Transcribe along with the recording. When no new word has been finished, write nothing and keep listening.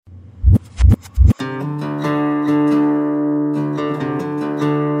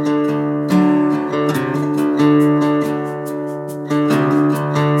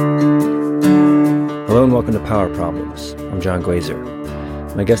Power Problems. I'm John Glazer.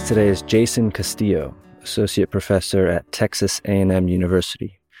 My guest today is Jason Castillo, Associate Professor at Texas A&M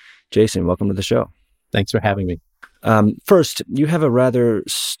University. Jason, welcome to the show. Thanks for having me. First, you have a rather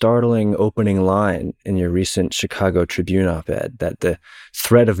startling opening line in your recent Chicago Tribune op-ed that the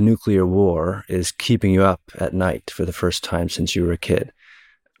threat of nuclear war is keeping you up at night for the first time since you were a kid.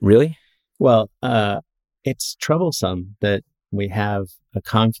 Really? Well, it's troublesome that we have a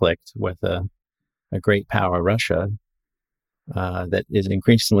conflict with a great power, Russia, that is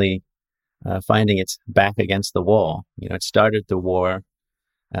increasingly finding its back against the wall. It started the war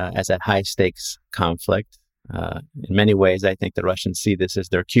as a high-stakes conflict. In many ways, I think the Russians see this as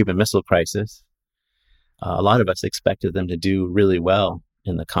their Cuban Missile Crisis. A lot of us expected them to do really well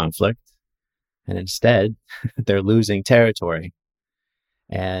in the conflict, and instead, they're losing territory.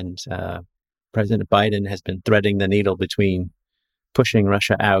 And President Biden has been threading the needle between pushing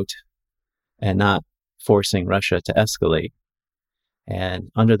Russia out and not forcing Russia to escalate.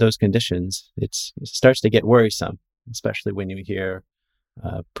 And under those conditions, it starts to get worrisome, especially when you hear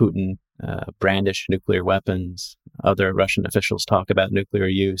Putin brandish nuclear weapons, other Russian officials talk about nuclear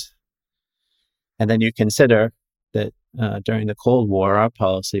use. And then you consider that during the Cold War, our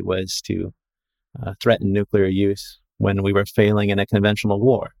policy was to threaten nuclear use when we were failing in a conventional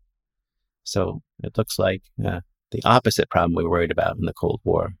war. So it looks like the opposite problem we were worried about in the Cold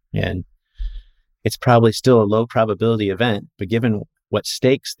War. And it's probably still a low probability event, but given what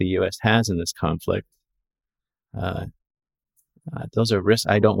stakes the U.S. has in this conflict, those are risks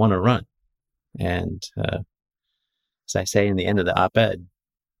I don't want to run. And as I say in the end of the op-ed,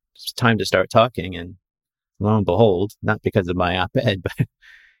 it's time to start talking. And lo and behold, not because of my op-ed, but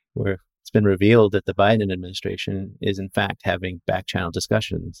it's been revealed that the Biden administration is in fact having back-channel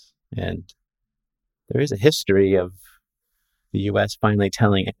discussions. And there is a history of the U.S. finally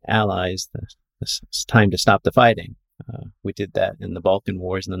telling allies that it's time to stop the fighting. We did that in the Balkan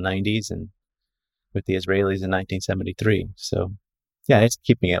Wars in the 90s and with the Israelis in 1973. So, yeah, it's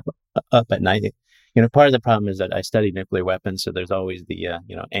keeping up at night. Part of the problem is that I study nuclear weapons, so there's always the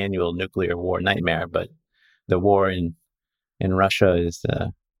annual nuclear war nightmare. But the war in Russia is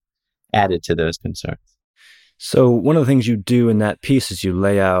added to those concerns. So one of the things you do in that piece is you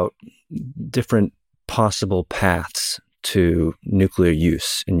lay out different possible paths to nuclear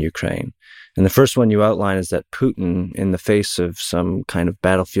use in Ukraine. And the first one you outline is that Putin, in the face of some kind of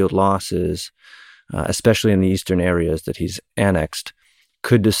battlefield losses, especially in the eastern areas that he's annexed,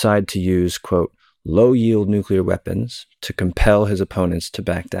 could decide to use, quote, low-yield nuclear weapons to compel his opponents to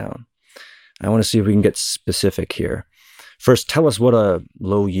back down. I want to see if we can get specific here. First, tell us what a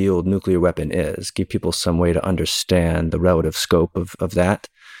low-yield nuclear weapon is. Give people some way to understand the relative scope of that.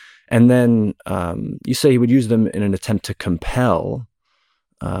 And then you say he would use them in an attempt to compel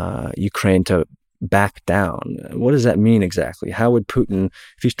Ukraine to back down. What does that mean exactly? How would Putin,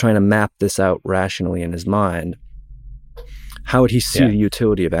 if he's trying to map this out rationally in his mind, how would he see the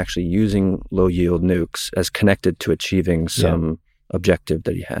utility of actually using low-yield nukes as connected to achieving some objective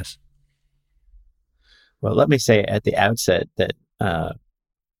that he has? Well, let me say at the outset that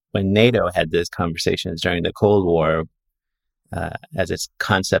when NATO had these conversations during the Cold War, as its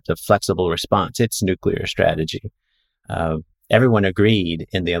concept of flexible response, its nuclear strategy, everyone agreed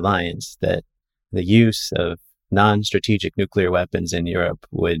in the alliance that the use of non-strategic nuclear weapons in Europe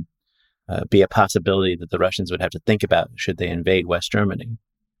would be a possibility that the Russians would have to think about should they invade West Germany.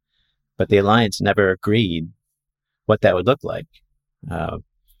 But the alliance never agreed what that would look like.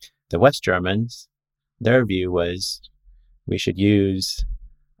 The West Germans, their view was we should use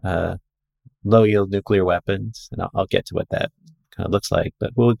low-yield nuclear weapons, and I'll get to what that kind of looks like,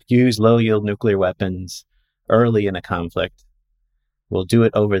 but we'll use low-yield nuclear weapons early in a conflict. We'll do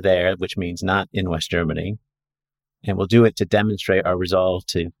it over there, which means not in West Germany, and we'll do it to demonstrate our resolve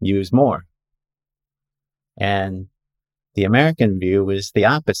to use more. And the American view was the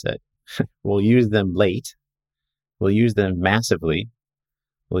opposite. We'll use them late. We'll use them massively.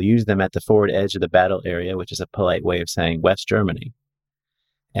 We'll use them at the forward edge of the battle area, which is a polite way of saying West Germany.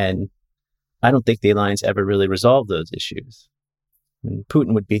 And I don't think the alliance ever really resolved those issues.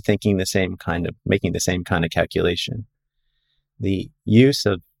 Putin would be making the same kind of calculation. The use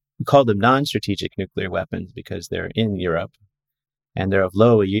of, we call them non-strategic nuclear weapons because they're in Europe and they're of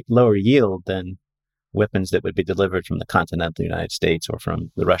lower yield than weapons that would be delivered from the continental United States or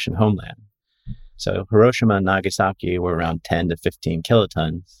from the Russian homeland. So Hiroshima and Nagasaki were around 10 to 15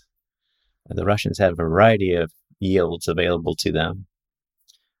 kilotons. The Russians have a variety of yields available to them.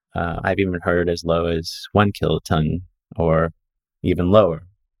 I've even heard as low as 1 kiloton or even lower.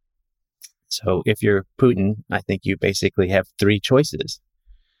 So if you're Putin, I think you basically have three choices.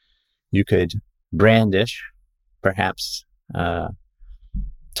 You could brandish, perhaps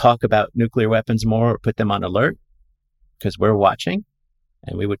talk about nuclear weapons more or put them on alert because we're watching,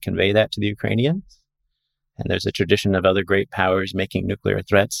 and we would convey that to the Ukrainians. And there's a tradition of other great powers making nuclear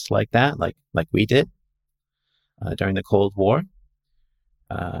threats like that, like we did during the Cold War.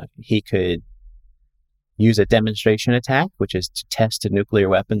 He could use a demonstration attack, which is to test a nuclear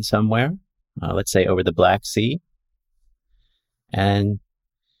weapon somewhere, let's say over the Black Sea. And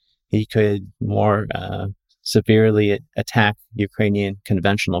he could more severely attack Ukrainian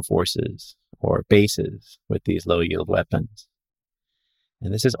conventional forces or bases with these low-yield weapons.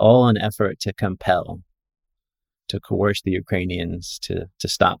 And this is all an effort to compel, to coerce the Ukrainians to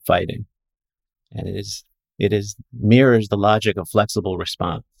stop fighting. And it mirrors the logic of flexible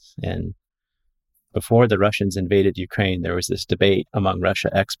response. And before the Russians invaded Ukraine, there was this debate among Russia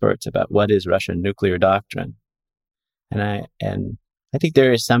experts about what is Russian nuclear doctrine. And I think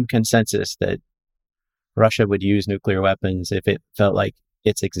there is some consensus that Russia would use nuclear weapons if it felt like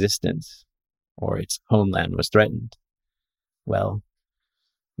its existence or its homeland was threatened. Well,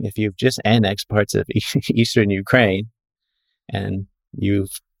 if you've just annexed parts of eastern Ukraine and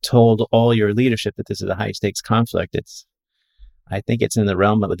you've told all your leadership that this is a high-stakes conflict, I think it's in the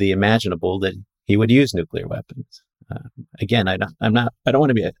realm of the imaginable that he would use nuclear weapons. Again, I don't want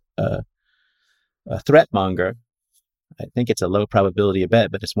to be a threat monger. I think it's a low probability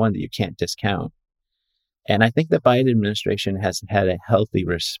bet, but it's one that you can't discount. And I think the Biden administration has had a healthy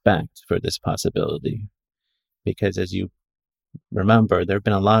respect for this possibility, because as you remember, there have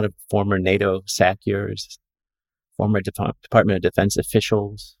been a lot of former NATO SACEURs, former Department of Defense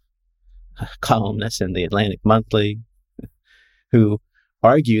officials, columnists in the Atlantic Monthly, who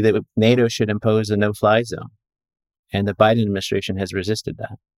argue that NATO should impose a no-fly zone. And the Biden administration has resisted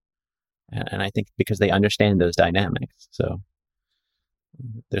that. And I think because they understand those dynamics. So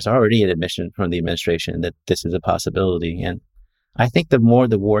there's already an admission from the administration that this is a possibility. And I think the more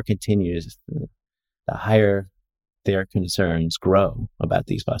the war continues, the higher their concerns grow about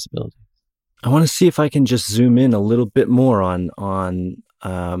these possibilities. I want to see if I can just zoom in a little bit more on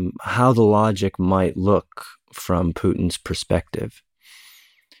how the logic might look from Putin's perspective.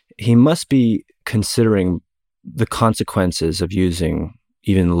 He must be considering the consequences of using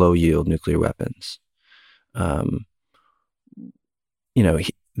even low-yield nuclear weapons.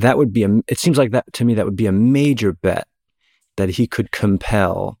 That would be it seems like that to me, that would be a major bet that he could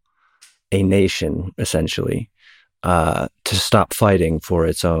compel a nation, essentially, to stop fighting for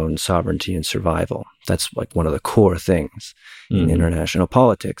its own sovereignty and survival. That's like one of the core things in international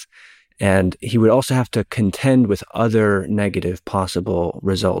politics. And he would also have to contend with other negative possible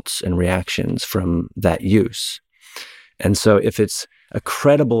results and reactions from that use. And so if it's a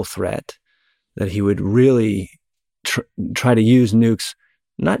credible threat, that he would really try to use nukes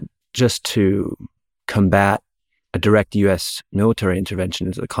not just to combat a direct U.S. military intervention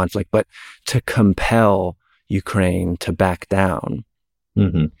into the conflict, but to compel Ukraine to back down.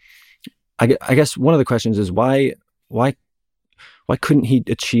 Mm-hmm. I guess one of the questions is why couldn't he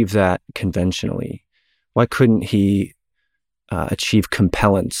achieve that conventionally? Why couldn't he achieve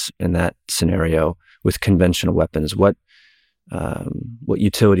compellence in that scenario with conventional weapons? What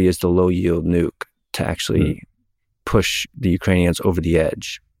utility is the low-yield nuke to actually push the Ukrainians over the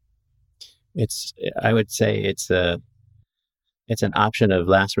edge? I would say it's an option of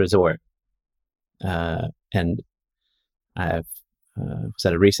last resort. And I was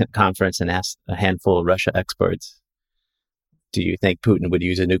at a recent conference and asked a handful of Russia experts, do you think Putin would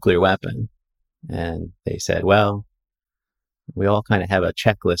use a nuclear weapon? And they said, well, we all kind of have a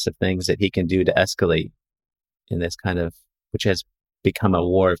checklist of things that he can do to escalate in this kind of, which has become a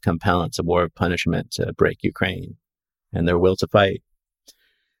war of compellence, a war of punishment to break Ukraine and their will to fight.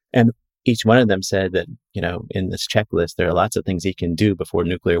 And each one of them said that, in this checklist, there are lots of things he can do before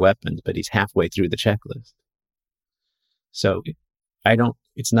nuclear weapons, but he's halfway through the checklist. So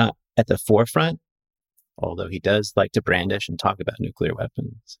it's not at the forefront, although he does like to brandish and talk about nuclear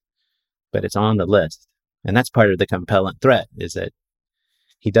weapons, but it's on the list. And that's part of the compellant threat, is that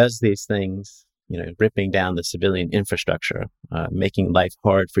he does these things, ripping down the civilian infrastructure, making life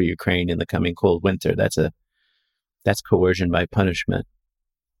hard for Ukraine in the coming cold winter. That's coercion by punishment.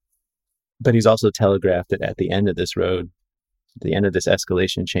 But he's also telegraphed that at the end of this road, at the end of this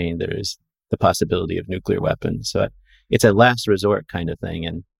escalation chain, there is the possibility of nuclear weapons. So it's a last resort kind of thing.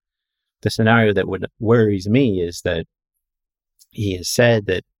 And the scenario that worries me is that he has said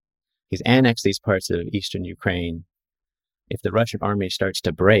that he's annexed these parts of eastern Ukraine. If the Russian army starts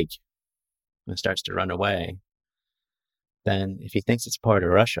to break and starts to run away, then if he thinks it's part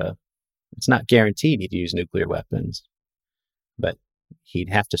of Russia, it's not guaranteed he'd use nuclear weapons. But he'd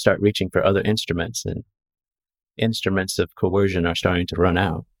have to start reaching for other instruments, and instruments of coercion are starting to run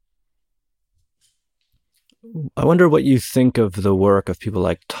out. I wonder what you think of the work of people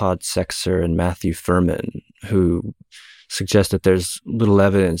like Todd Sexer and Matthew Furman, who suggest that there's little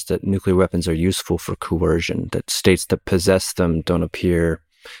evidence that nuclear weapons are useful for coercion, that states that possess them don't appear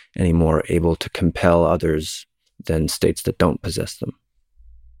any more able to compel others than states that don't possess them.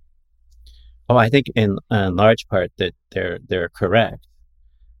 Oh, I think in large part that they're correct,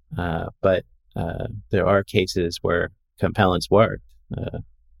 but there are cases where compellence worked.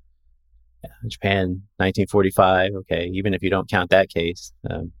 Japan, 1945. Okay, even if you don't count that case,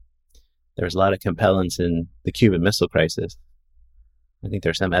 there was a lot of compellence in the Cuban Missile Crisis. I think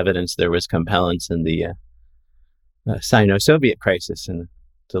there's some evidence there was compellence in the Sino-Soviet crisis in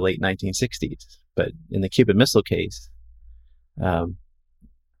the late 1960s. But in the Cuban Missile case, I'm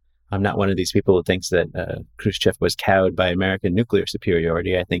not one of these people who thinks that Khrushchev was cowed by American nuclear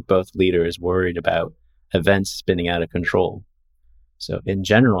superiority. I think both leaders worried about events spinning out of control. So in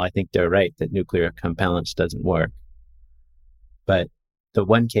general, I think they're right that nuclear compellence doesn't work. But the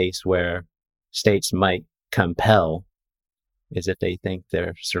one case where states might compel is if they think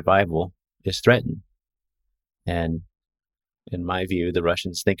their survival is threatened. And in my view, the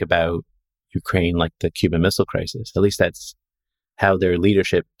Russians think about Ukraine like the Cuban Missile Crisis. At least that's how their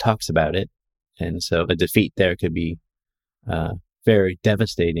leadership talks about it. And so a defeat there could be very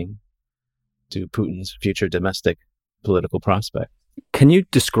devastating to Putin's future domestic political prospect. Can you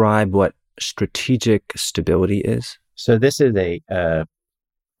describe what strategic stability is? So this is a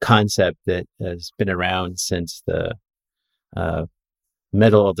concept that has been around since the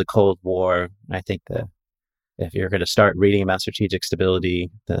middle of the Cold War. I think that if you're going to start reading about strategic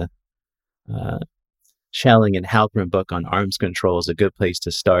stability, the Schelling and Halpern book on arms control is a good place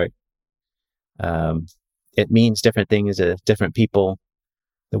to start. It means different things to different people.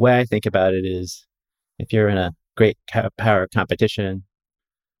 The way I think about it is if you're in a great power competition,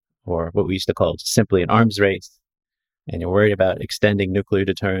 or what we used to call simply an arms race, and you're worried about extending nuclear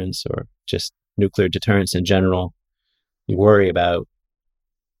deterrence or just nuclear deterrence in general, you worry about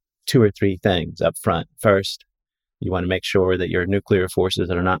 2 or 3 things up front. First, you want to make sure that your nuclear forces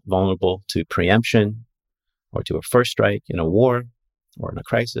are not vulnerable to preemption or to a first strike in a war or in a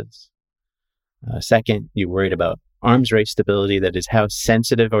crisis. Second, you're worried about arms race stability. That is, how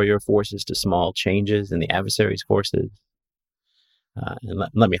sensitive are your forces to small changes in the adversary's forces? And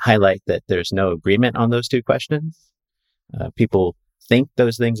let me highlight that there's no agreement on those 2 questions. People think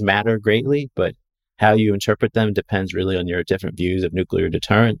those things matter greatly, but how you interpret them depends really on your different views of nuclear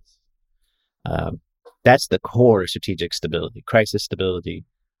deterrence. That's the core of strategic stability: crisis stability,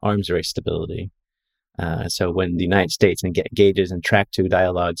 arms race stability. So when the United States engages in track 2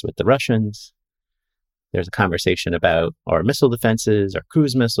 dialogues with the Russians, there's a conversation about our missile defenses, our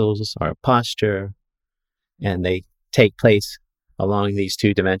cruise missiles, our posture, and they take place along these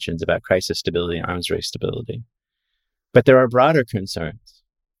 2 dimensions about crisis stability and arms race stability. But there are broader concerns.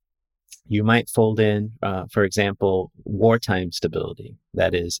 You might fold in, for example, wartime stability.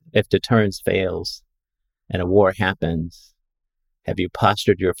 That is, if deterrence fails and a war happens, have you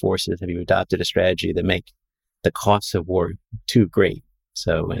postured your forces? Have you adopted a strategy that make the costs of war too great?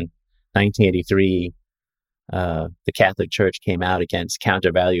 So in 1983, the Catholic Church came out against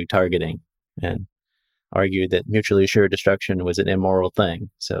counter-value targeting and argued that mutually assured destruction was an immoral thing.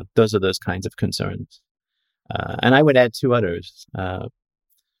 So those are those kinds of concerns. And I would add 2 others.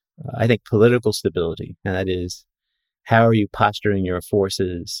 I think political stability, and that is, how are you posturing your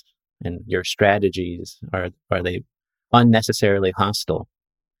forces and your strategies? Are they unnecessarily hostile?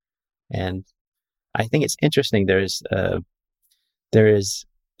 And I think it's interesting. There is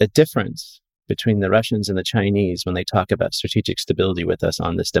a difference between the Russians and the Chinese when they talk about strategic stability with us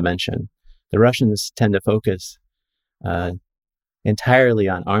on this dimension. The Russians tend to focus entirely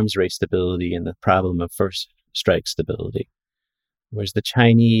on arms race stability and the problem of first strike stability, whereas the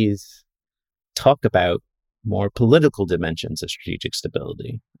Chinese talk about more political dimensions of strategic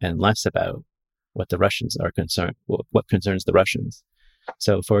stability and less about what the Russians are concerned, what concerns the Russians.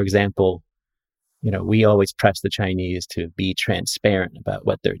 So, for example, we always press the Chinese to be transparent about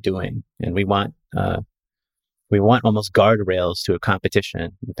what they're doing, and we want almost guardrails to a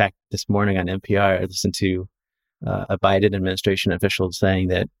competition. In fact, this morning on NPR, I listened to a Biden administration official saying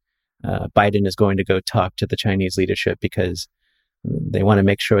that Biden is going to go talk to the Chinese leadership because they want to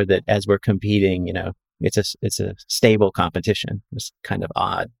make sure that as we're competing, it's a stable competition. It's kind of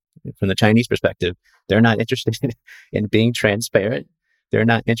odd. From the Chinese perspective, they're not interested in being transparent. They're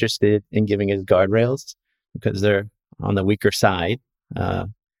not interested in giving us guardrails because they're on the weaker side,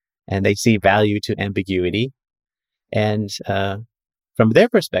 and they see value to ambiguity. And from their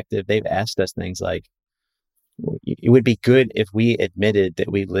perspective, they've asked us things like, it would be good if we admitted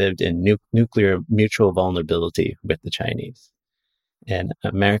that we lived in nuclear mutual vulnerability with the Chinese. And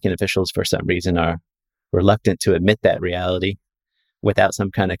American officials, for some reason, are reluctant to admit that reality without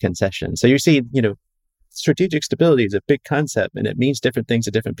some kind of concession. So you see, strategic stability is a big concept, and it means different things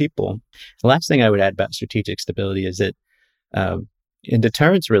to different people. The last thing I would add about strategic stability is that in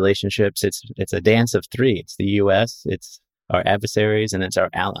deterrence relationships, it's a dance of three. It's the U.S., it's our adversaries, and it's our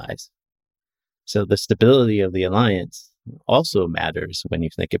allies. So the stability of the alliance also matters when you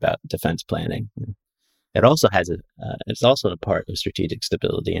think about defense planning. It also has it's also a part of strategic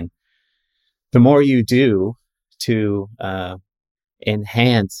stability. And the more you do to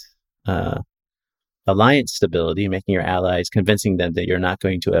enhance alliance stability, making your allies, convincing them that you're not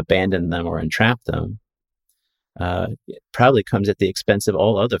going to abandon them or entrap them, it probably comes at the expense of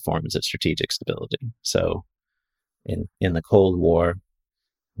all other forms of strategic stability. So in the Cold War,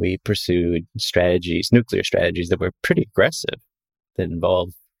 we pursued nuclear strategies that were pretty aggressive, that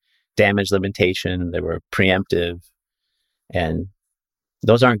involved damage limitation, that were preemptive. And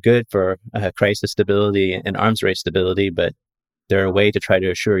those aren't good for crisis stability and arms race stability, but they're a way to try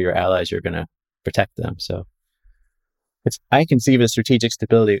to assure your allies you're going to protect them. So I conceive of strategic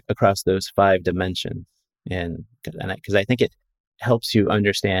stability across those 5 dimensions. And because I think it helps you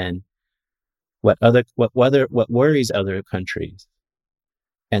understand what worries other countries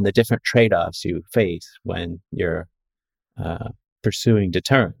and the different trade-offs you face when you're pursuing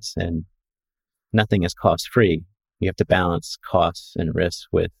deterrence. And nothing is cost-free. You have to balance costs and risks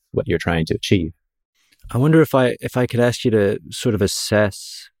with what you're trying to achieve. I wonder if I could ask you to sort of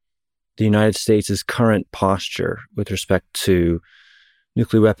assess the United States' current posture with respect to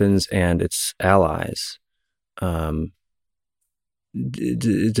nuclear weapons and its allies. Does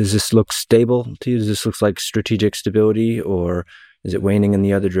this look stable to you? Does this look like strategic stability, or is it waning in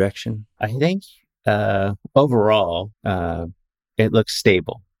the other direction? I think overall, it looks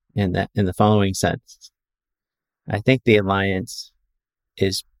stable in the following sense. I think the alliance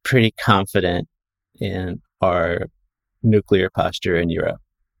is pretty confident in our nuclear posture in Europe,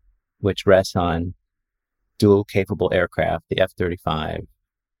 which rests on dual capable aircraft, the F-35,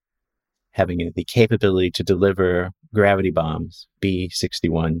 having the capability to deliver gravity bombs,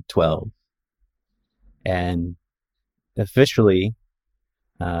 B-61-12. And officially,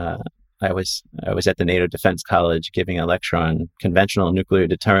 I was at the NATO Defense College giving a lecture on conventional nuclear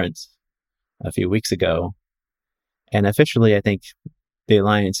deterrence a few weeks ago. And officially, I think the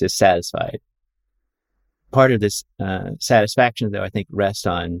alliance is satisfied. Part of this satisfaction, though, I think rests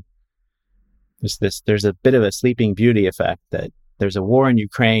on there's a bit of a Sleeping Beauty effect, that there's a war in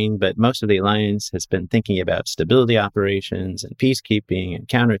Ukraine, but most of the alliance has been thinking about stability operations and peacekeeping and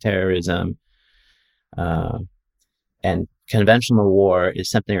counterterrorism. And conventional war is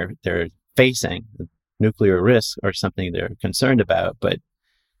something they're facing. Nuclear risks are something they're concerned about, but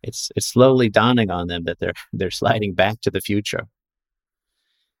it's slowly dawning on them that they're sliding back to the future.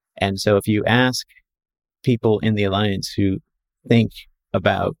 And so if you ask people in the alliance who think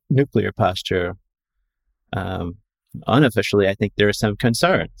about nuclear posture, unofficially, I think there are some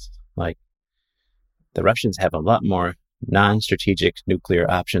concerns. Like, the Russians have a lot more non-strategic nuclear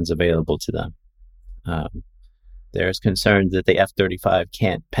options available to them. There's concern that the F-35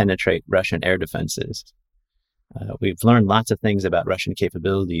 can't penetrate Russian air defenses. We've learned lots of things about Russian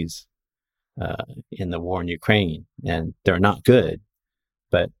capabilities in the war in Ukraine, and they're not good.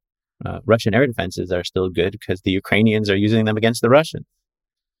 But Russian air defenses are still good because the Ukrainians are using them against the Russians.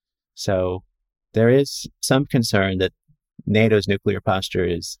 So there is some concern that NATO's nuclear posture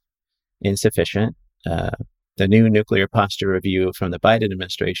is insufficient. The new nuclear posture review from the Biden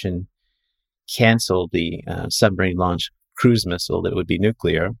administration canceled the submarine-launched cruise missile that would be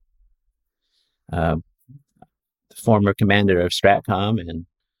nuclear. The former commander of STRATCOM and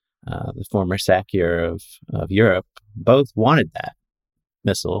the former SACEUR of Europe both wanted that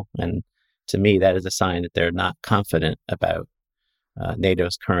missile. And to me, that is a sign that they're not confident about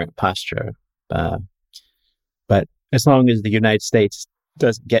NATO's current posture. But as long as the United States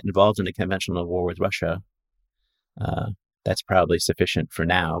doesn't get involved in a conventional war with Russia, that's probably sufficient for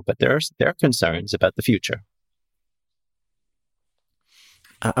now. But there are concerns about the future.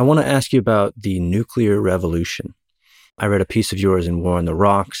 I want to ask you about the nuclear revolution. I read a piece of yours in War on the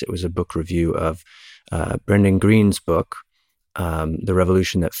Rocks. It was a book review of Brendan Green's book, The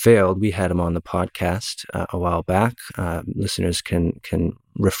Revolution That Failed. We had him on the podcast a while back. Listeners can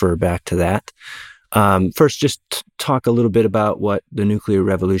refer back to that. First, just talk a little bit about what the nuclear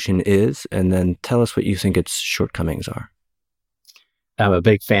revolution is, and then tell us what you think its shortcomings are. I'm a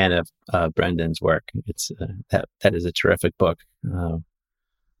big fan of Brendan's work. It's that is a terrific book.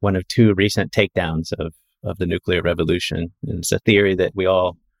 One of two recent takedowns of the nuclear revolution. And it's a theory that we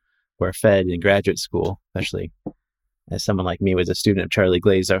all were fed in graduate school, especially as someone like me was a student of Charlie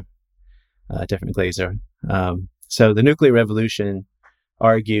Glaser, different Glaser. So the nuclear revolution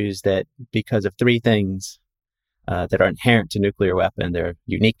argues that because of three things that are inherent to nuclear weapon, their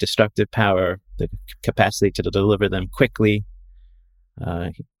unique destructive power, the capacity to deliver them quickly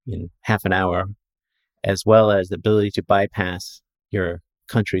in half an hour, as well as the ability to bypass your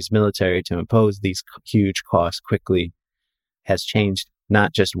country's military to impose these huge costs quickly, has changed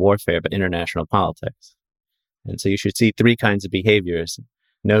not just warfare, but international politics. And so you should see three kinds of behaviors: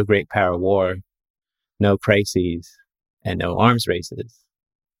 no great power war, no crises, and no arms races,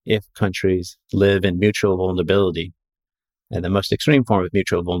 if countries live in mutual vulnerability. And the most extreme form of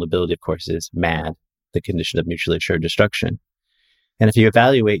mutual vulnerability, of course, is MAD, the condition of mutually assured destruction. And if you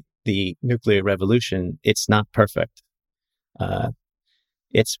evaluate the nuclear revolution, it's not perfect.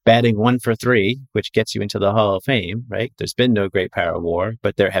 It's batting 1 for 3, which gets you into the Hall of Fame, right? There's been no great power war,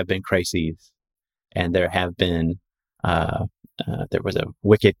 but there have been crises. And there have been, there was a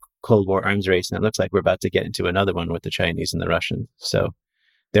wicked Cold War arms race, and it looks like we're about to get into another one with the Chinese and the Russians. So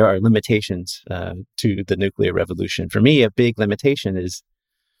there are limitations to the nuclear revolution. For me, a big limitation is,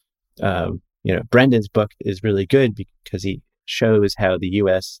 Brendan's book is really good because he shows how the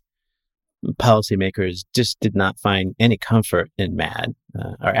U.S. policymakers just did not find any comfort in MAD.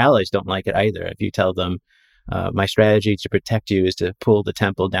 Our allies don't like it either. If you tell them, my strategy to protect you is to pull the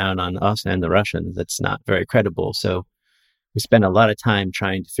temple down on us and the Russians, that's not very credible. So we spend a lot of time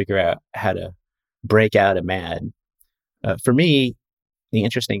trying to figure out how to break out of MAD. For me, the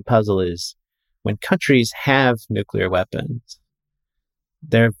interesting puzzle is when countries have nuclear weapons,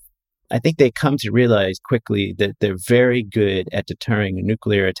 I think they come to realize quickly that they're very good at deterring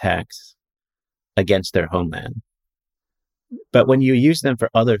nuclear attacks against their homeland. But when you use them for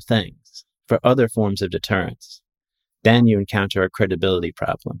other things, for other forms of deterrence, then you encounter a credibility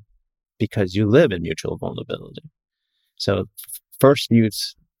problem because you live in mutual vulnerability. So first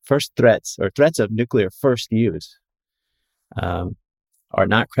threats or threats of nuclear first use are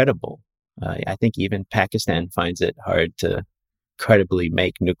not credible. I think even Pakistan finds it hard to credibly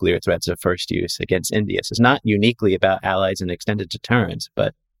make nuclear threats of first use against India. So it's not uniquely about allies and extended deterrence,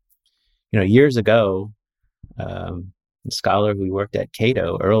 but years ago, a scholar who worked at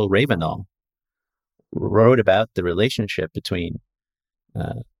Cato, Earl Ravenall, wrote about the relationship between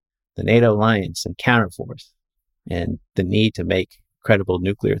the NATO alliance and counterforce and the need to make credible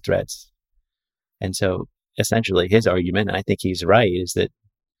nuclear threats. And so essentially his argument, and I think he's right, is that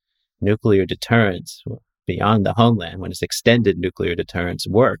nuclear deterrence beyond the homeland, when it's extended nuclear deterrence,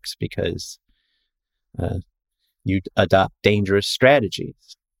 works because you adopt dangerous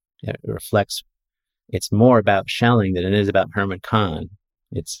strategies. It reflects, it's more about shelling than it is about Herman Kahn.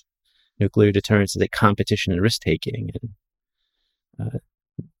 It's nuclear deterrence is a competition in risk-taking. And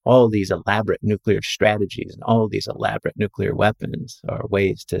all these elaborate nuclear strategies and all these elaborate nuclear weapons are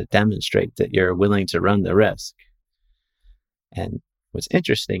ways to demonstrate that you're willing to run the risk. And what's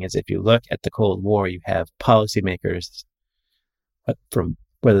interesting is if you look at the Cold War, you have policymakers from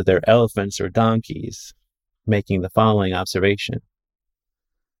whether they're elephants or donkeys making the following observation.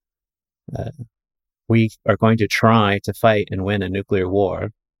 We are going to try to fight and win a nuclear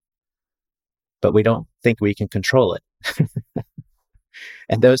war, but we don't think we can control it.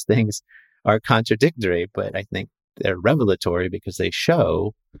 And those things are contradictory, but I think they're revelatory because they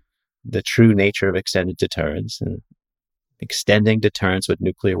show the true nature of extended deterrence. And extending deterrence with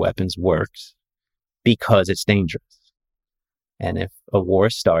nuclear weapons works because it's dangerous. And if a war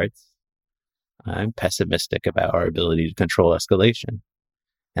starts, I'm pessimistic about our ability to control escalation.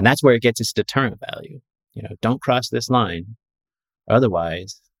 And that's where it gets its deterrent value. Don't cross this line.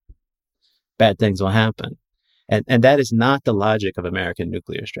 Otherwise, bad things will happen. And that is not the logic of American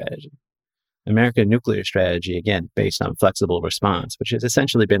nuclear strategy. American nuclear strategy, again, based on flexible response, which has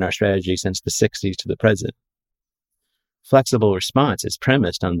essentially been our strategy since the 60s to the present. Flexible response is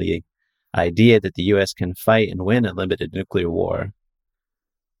premised on the idea that the U.S. can fight and win a limited nuclear war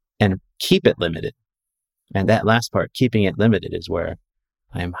and keep it limited. And that last part, keeping it limited, is where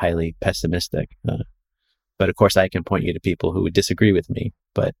I am highly pessimistic. But of course, I can point you to people who would disagree with me,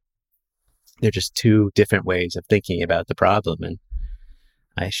 but they're just two different ways of thinking about the problem. And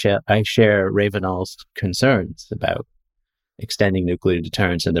I share Ravenall's concerns about extending nuclear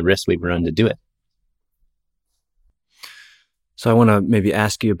deterrence and the risks we run to do it. So I want to maybe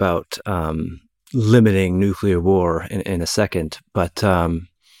ask you about limiting nuclear war in a second, but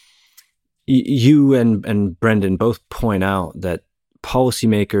you and Brendan both point out that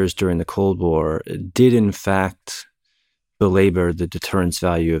policymakers during the Cold War did in fact belabor the deterrence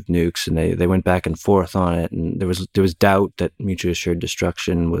value of nukes, and they went back and forth on it, and there was doubt that mutually assured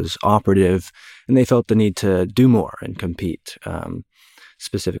destruction was operative, and they felt the need to do more and compete,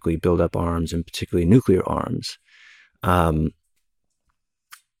 specifically build up arms, and particularly nuclear arms.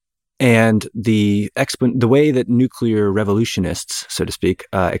 And the way that nuclear revolutionists, so to speak,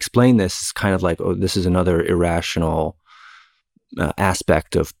 explain this is kind of like, oh, this is another irrational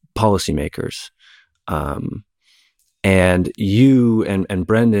aspect of policymakers. And you and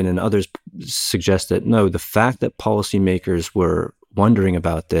Brendan and others suggest that, no, the fact that policymakers were wondering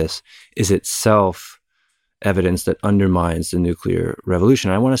about this is itself evidence that undermines the nuclear revolution.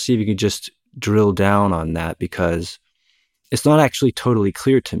 I want to see if you could just drill down on that, because it's not actually totally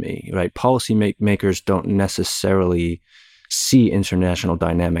clear to me, right? Policymakers don't necessarily see international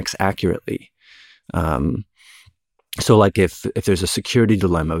dynamics accurately. So like if there's a security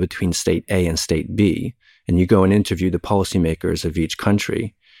dilemma between state A and state B, and you go and interview the policymakers of each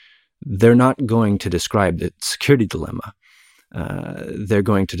country, they're not going to describe the security dilemma. They're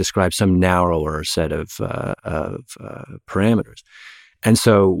going to describe some narrower set of parameters. And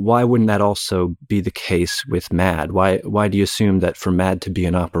so why wouldn't that also be the case with MAD? Why do you assume that for MAD to be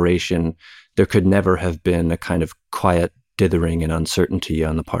in operation, there could never have been a kind of quiet dithering and uncertainty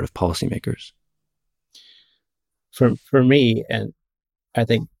on the part of policymakers? For me, and I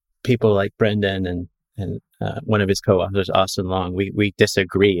think people like Brendan and one of his co-authors, Austin Long, we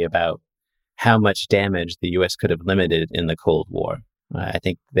disagree about how much damage the U.S. could have limited in the Cold War. I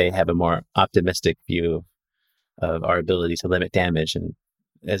think they have a more optimistic view of our ability to limit damage. And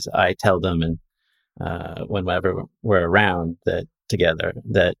as I tell them, and whenever we're around together,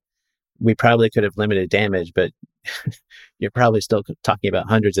 that we probably could have limited damage, but you're probably still talking about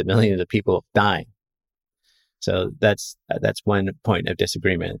hundreds of millions of people dying. So that's one point of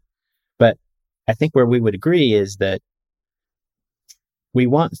disagreement. But I think where we would agree is that we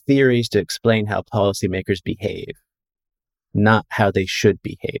want theories to explain how policymakers behave, not how they should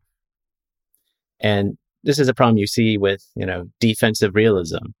behave. And this is a problem you see with, defensive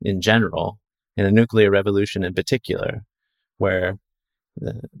realism in general, in the nuclear revolution in particular, where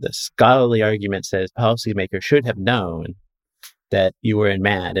the scholarly argument says policymakers should have known that you were in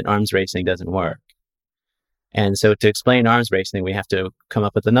MAD and arms racing doesn't work. And so to explain arms racing, we have to come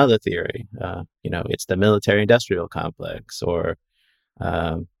up with another theory. It's the military-industrial complex, or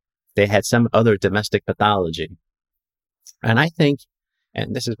they had some other domestic pathology. And I think,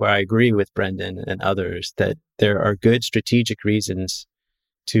 and this is where I agree with Brendan and others, that there are good strategic reasons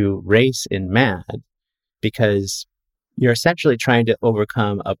to race in MAD, because you're essentially trying to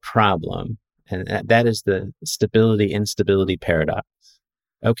overcome a problem. And that is the stability-instability paradox.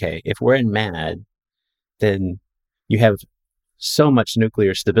 Okay, if we're in MAD, then you have so much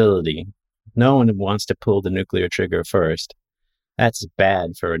nuclear stability. No one wants to pull the nuclear trigger first. That's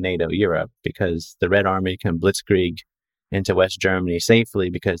bad for NATO Europe, because the Red Army can blitzkrieg into West Germany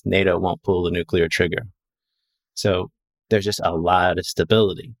safely because NATO won't pull the nuclear trigger. So there's just a lot of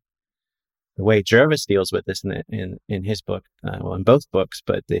stability. The way Jervis deals with this in his book, in both books,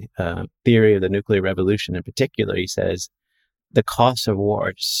 but the Theory of the Nuclear Revolution in particular, he says the cost of war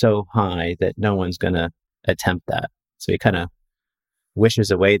is so high that no one's going to attempt that. So he kind of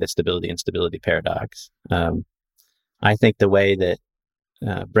wishes away the stability and stability paradox. I think the way that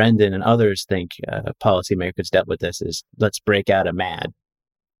Brendan and others think policymakers dealt with this is, let's break out of MAD.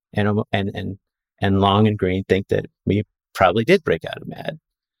 And Long and Green think that we probably did break out of MAD.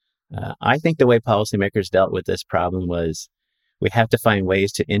 I think the way policymakers dealt with this problem was, we have to find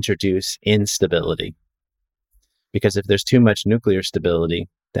ways to introduce instability. Because if there's too much nuclear stability,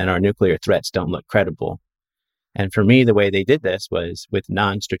 then our nuclear threats don't look credible. And for me, the way they did this was with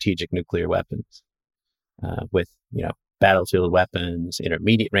non-strategic nuclear weapons, with battlefield weapons,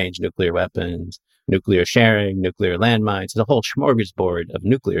 intermediate range nuclear weapons, nuclear sharing, nuclear landmines. It's a whole smorgasbord of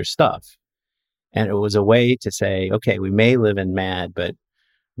nuclear stuff. And it was a way to say, okay, we may live in MAD, but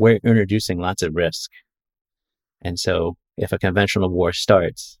we're introducing lots of risk. And so if a conventional war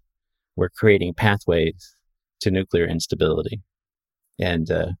starts, we're creating pathways to nuclear instability.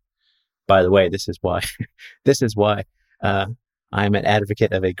 And by the way, this is why I'm an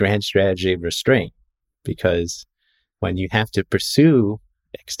advocate of a grand strategy of restraint, because when you have to pursue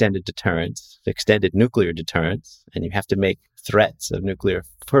extended deterrence, extended nuclear deterrence, and you have to make threats of nuclear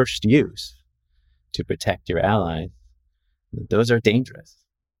first use to protect your allies, those are dangerous.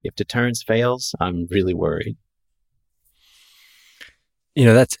 If deterrence fails, I'm really worried.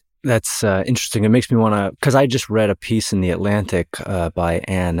 That's interesting. It makes me want to, because I just read a piece in The Atlantic by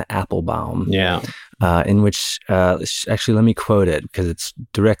Anne Applebaum. Yeah. in which, actually, let me quote it because it's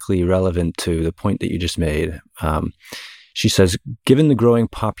directly relevant to the point that you just made. She says, given the growing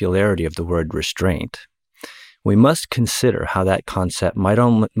popularity of the word restraint, we must consider how that concept might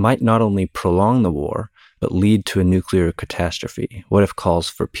not only prolong the war, but lead to a nuclear catastrophe. What if calls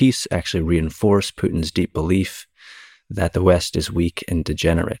for peace actually reinforce Putin's deep belief that the West is weak and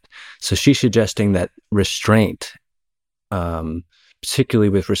degenerate? So she's suggesting that restraint, particularly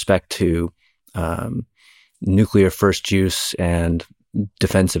with respect to nuclear first use and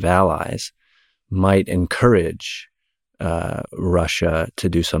defensive allies, might encourage Russia to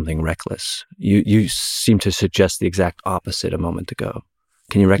do something reckless. You seem to suggest the exact opposite a moment ago.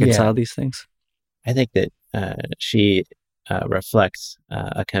 Can you reconcile these things? I think that she reflects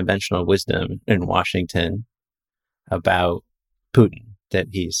a conventional wisdom in Washington about Putin, that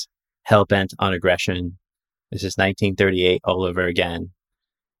he's hell-bent on aggression. This is 1938 all over again.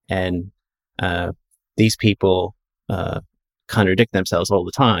 And these people contradict themselves all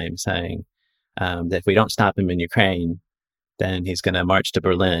the time, saying that if we don't stop him in Ukraine, then he's going to march to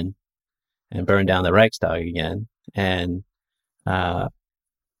Berlin and burn down the Reichstag again. And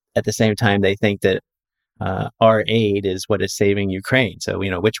at the same time, they think that our aid is what is saving Ukraine. So,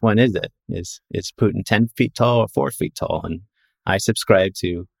 which one is it? Is Putin 10 feet tall or 4 feet tall? And I subscribe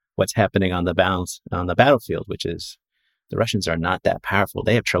to what's happening on the battlefield, which is the Russians are not that powerful.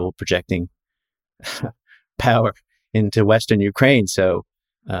 They have trouble projecting power into Western Ukraine. So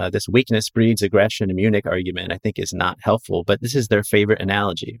this weakness breeds aggression and Munich argument, I think, is not helpful. But this is their favorite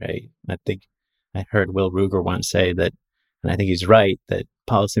analogy, right? I think I heard Will Ruger once say that, and I think he's right, that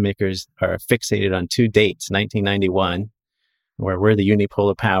policymakers are fixated on two dates, 1991, where we're the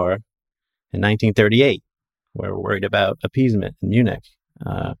unipolar power, and 1938, where we're worried about appeasement in Munich.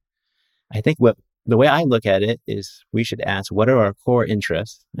 I think the way I look at it is we should ask, what are our core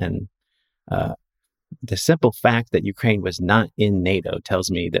interests? And the simple fact that Ukraine was not in NATO tells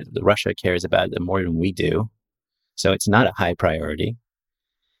me that Russia cares about it more than we do. So it's not a high priority.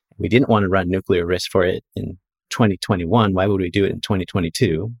 We didn't want to run nuclear risk for it in 2021. Why would we do it in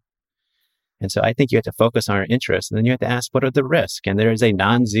 2022? And so I think you have to focus on our interests, and then you have to ask, what are the risks? And there is a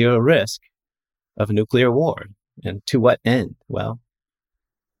non-zero risk of nuclear war. And to what end? Well,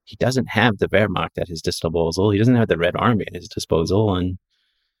 he doesn't have the Wehrmacht at his disposal. He doesn't have the Red Army at his disposal. And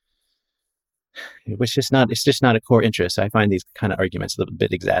it's just not a core interest. I find these kind of arguments a little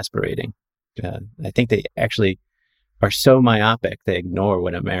bit exasperating. I think they actually are so myopic, they ignore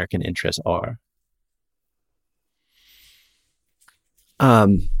what American interests are.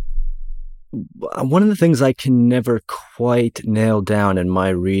 One of the things I can never quite nail down in my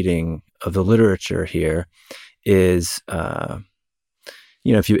reading of the literature here is,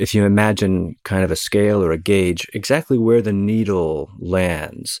 if you imagine kind of a scale or a gauge, exactly where the needle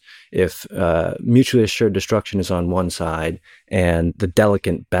lands. If mutually assured destruction is on one side and the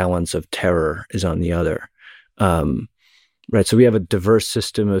delicate balance of terror is on the other. Right. So we have a diverse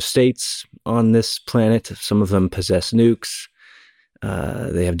system of states on this planet. Some of them possess nukes.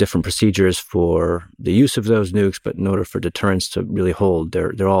 They have different procedures for the use of those nukes, but in order for deterrence to really hold,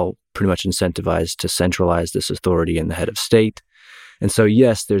 they're all pretty much incentivized to centralize this authority in the head of state. And so,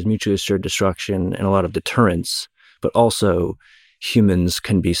 yes, there's mutually assured destruction and a lot of deterrence, but also humans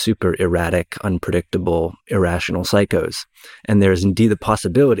can be super erratic, unpredictable, irrational psychos. And there's indeed the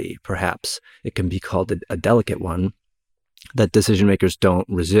possibility, perhaps it can be called a delicate one, that decision makers don't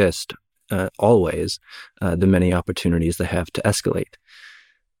resist always the many opportunities they have to escalate.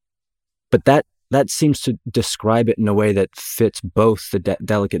 But that seems to describe it in a way that fits both the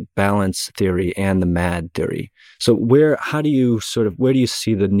delicate balance theory and the MAD theory. So where do you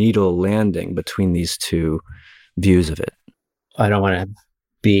see the needle landing between these two views of it? I don't want to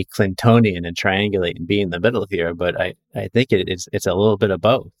be Clintonian and triangulate and be in the middle here, but I think it's a little bit of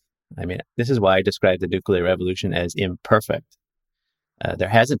both. I mean, this is why I describe the nuclear revolution as imperfect. There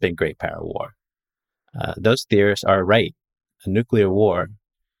hasn't been great power war. Those theorists are right. A nuclear war,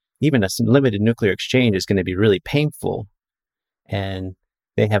 even a limited nuclear exchange, is going to be really painful. And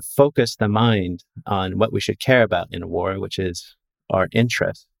they have focused the mind on what we should care about in a war, which is our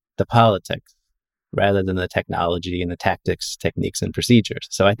interest, the politics, rather than the technology and the tactics, techniques, and procedures.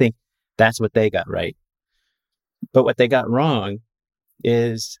 So I think that's what they got right. But what they got wrong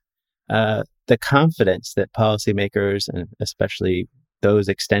is the confidence that policymakers, and especially those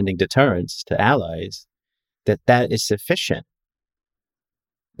extending deterrence to allies, that is sufficient.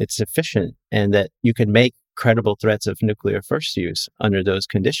 It's sufficient, and that you can make credible threats of nuclear first use under those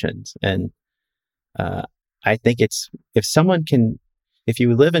conditions. And I think if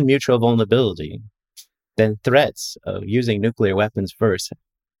you live in mutual vulnerability, then threats of using nuclear weapons first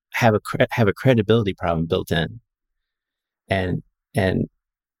have a credibility problem built in, and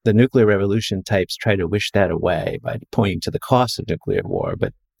the nuclear revolution types try to wish that away by pointing to the cost of nuclear war,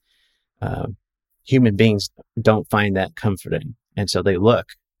 but human beings don't find that comforting, and so they look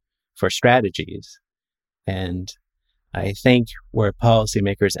for strategies. And I think where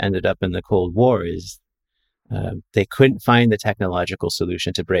policymakers ended up in the Cold War is they couldn't find the technological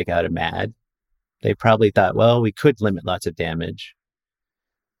solution to break out of MAD. They probably thought, well, we could limit lots of damage.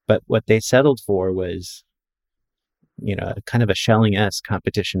 But what they settled for was, kind of a Schelling-esque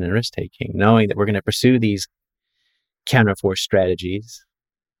competition and risk-taking, knowing that we're going to pursue these counterforce strategies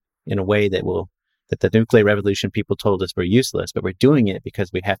in a way that the nuclear revolution people told us were useless, but we're doing it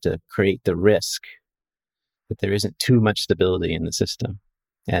because we have to create the risk that there isn't too much stability in the system.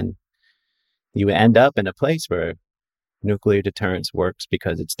 And you end up in a place where nuclear deterrence works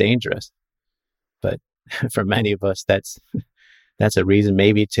because it's dangerous. But for many of us, that's a reason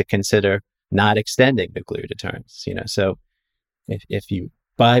maybe to consider not extending nuclear deterrence. So if you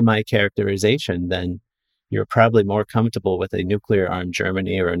buy my characterization, then you're probably more comfortable with a nuclear-armed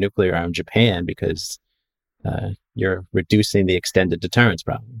Germany or a nuclear-armed Japan because you're reducing the extended deterrence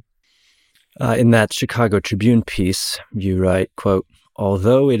problem. In that Chicago Tribune piece, you write, quote,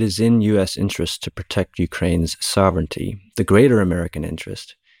 "Although it is in U.S. interest to protect Ukraine's sovereignty, the greater American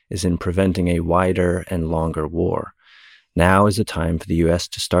interest is in preventing a wider and longer war. Now is the time for the U.S.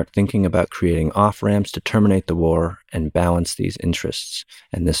 to start thinking about creating off-ramps to terminate the war and balance these interests,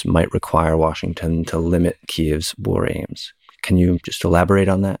 and this might require Washington to limit Kiev's war aims." Can you just elaborate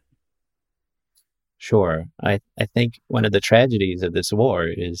on that? Sure. I think one of the tragedies of this war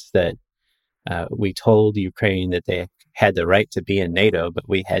is that we told Ukraine that they had the right to be in NATO, but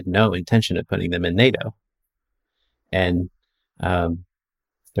we had no intention of putting them in NATO. And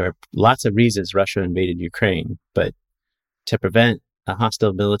there are lots of reasons Russia invaded Ukraine, but to prevent a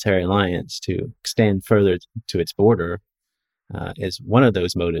hostile military alliance to extend further to its border is one of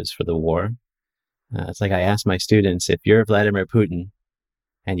those motives for the war. It's like I ask my students, if you're Vladimir Putin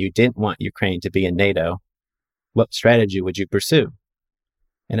and you didn't want Ukraine to be in NATO, what strategy would you pursue?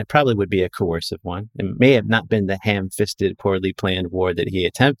 And it probably would be a coercive one. It may have not been the ham-fisted, poorly planned war that he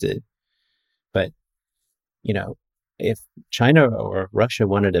attempted, but, if China or Russia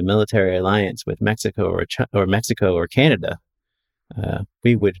wanted a military alliance with Mexico or Mexico or Canada,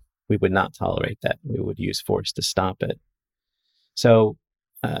 we would not tolerate that. We would use force to stop it. So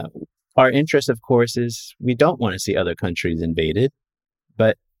our interest, of course, is we don't want to see other countries invaded,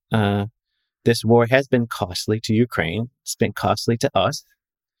 but this war has been costly to Ukraine. It's been costly to us.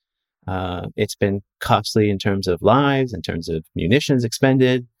 It's been costly in terms of lives, in terms of munitions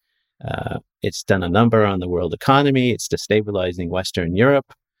expended. It's done a number on the world economy. It's destabilizing Western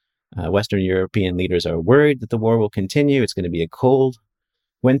Europe. Western European leaders are worried that the war will continue. It's going to be a cold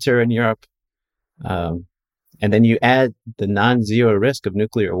winter in Europe. And then you add the non-zero risk of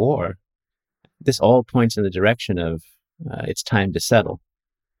nuclear war. This all points in the direction of it's time to settle.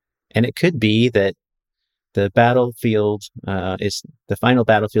 And it could be that the final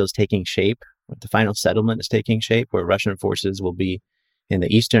battlefield is taking shape. The final settlement is taking shape, where Russian forces will be in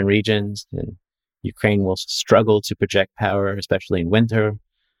the eastern regions, and Ukraine will struggle to project power, especially in winter,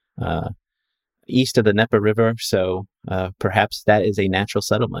 east of the Dnieper River. So perhaps that is a natural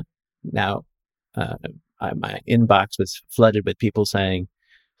settlement. Now, my inbox was flooded with people saying,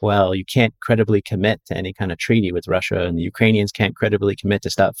 well, you can't credibly commit to any kind of treaty with Russia, and the Ukrainians can't credibly commit to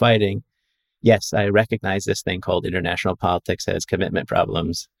stop fighting. Yes, I recognize this thing called international politics has commitment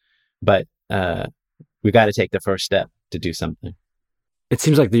problems, but we got to take the first step to do something. It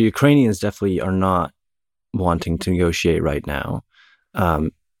seems like the Ukrainians definitely are not wanting to negotiate right now.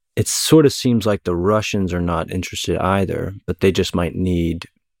 It sort of seems like the Russians are not interested either, but they just might need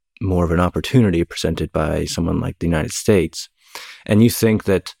more of an opportunity presented by someone like the United States. And you think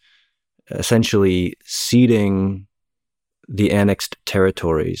that essentially ceding the annexed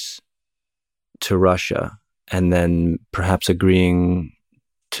territories to Russia and then perhaps agreeing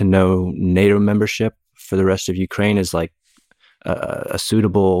to no NATO membership for the rest of Ukraine is like a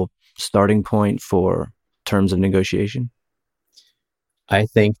suitable starting point for terms of negotiation? I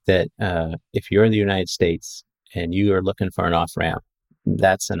think that if you're in the United States and you are looking for an off-ramp,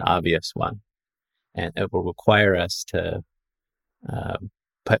 that's an obvious one. And it will require us to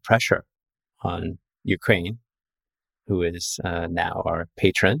put pressure on Ukraine, who is now our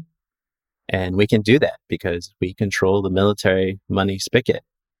patron. And we can do that because we control the military money spigot.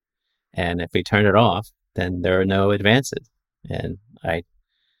 And if we turn it off, then there are no advances. And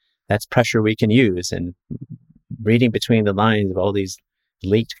that's pressure we can use. And reading between the lines of all these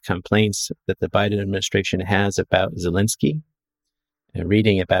leaked complaints that the Biden administration has about Zelensky and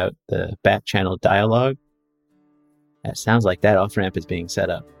reading about the back channel dialogue, it sounds like that off-ramp is being set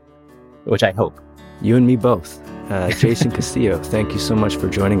up, which I hope. You and me both. Jason Castillo, thank you so much for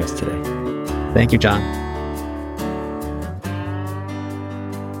joining us today. Thank you, John.